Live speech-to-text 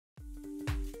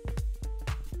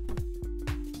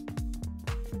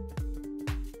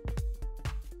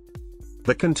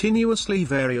The continuously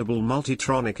variable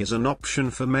Multitronic is an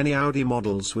option for many Audi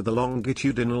models with a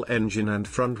longitudinal engine and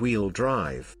front-wheel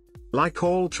drive. Like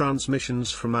all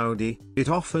transmissions from Audi, it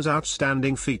offers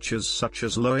outstanding features such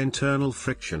as low internal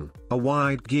friction, a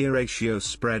wide gear ratio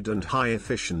spread and high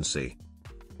efficiency.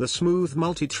 The smooth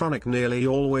Multitronic nearly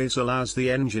always allows the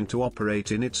engine to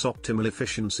operate in its optimal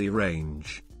efficiency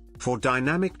range. For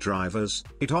dynamic drivers,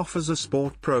 it offers a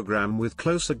sport program with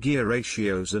closer gear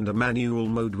ratios and a manual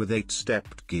mode with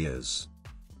 8-stepped gears.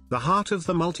 The heart of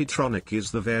the Multitronic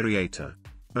is the variator.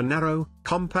 A narrow,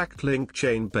 compact link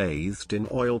chain bathed in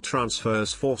oil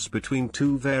transfers force between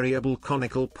two variable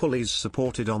conical pulleys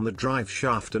supported on the drive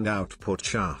shaft and output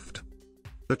shaft.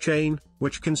 The chain,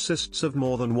 which consists of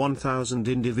more than 1,000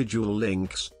 individual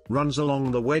links, runs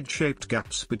along the wedge-shaped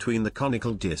gaps between the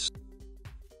conical discs.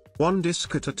 One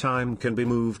disc at a time can be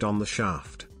moved on the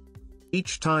shaft.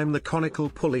 Each time the conical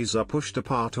pulleys are pushed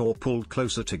apart or pulled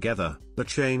closer together, the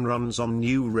chain runs on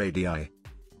new radii.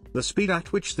 The speed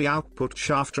at which the output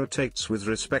shaft rotates with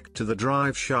respect to the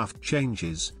drive shaft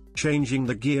changes, changing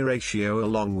the gear ratio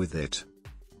along with it.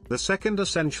 The second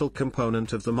essential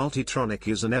component of the Multitronic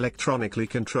is an electronically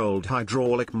controlled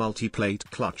hydraulic multiplate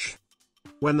clutch.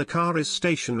 When the car is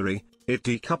stationary, it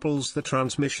decouples the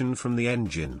transmission from the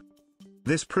engine.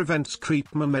 This prevents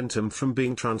creep momentum from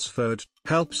being transferred,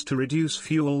 helps to reduce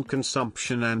fuel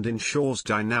consumption and ensures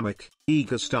dynamic,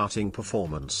 eager starting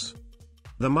performance.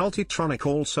 The Multitronic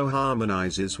also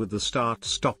harmonizes with the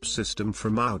start-stop system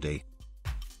from Audi,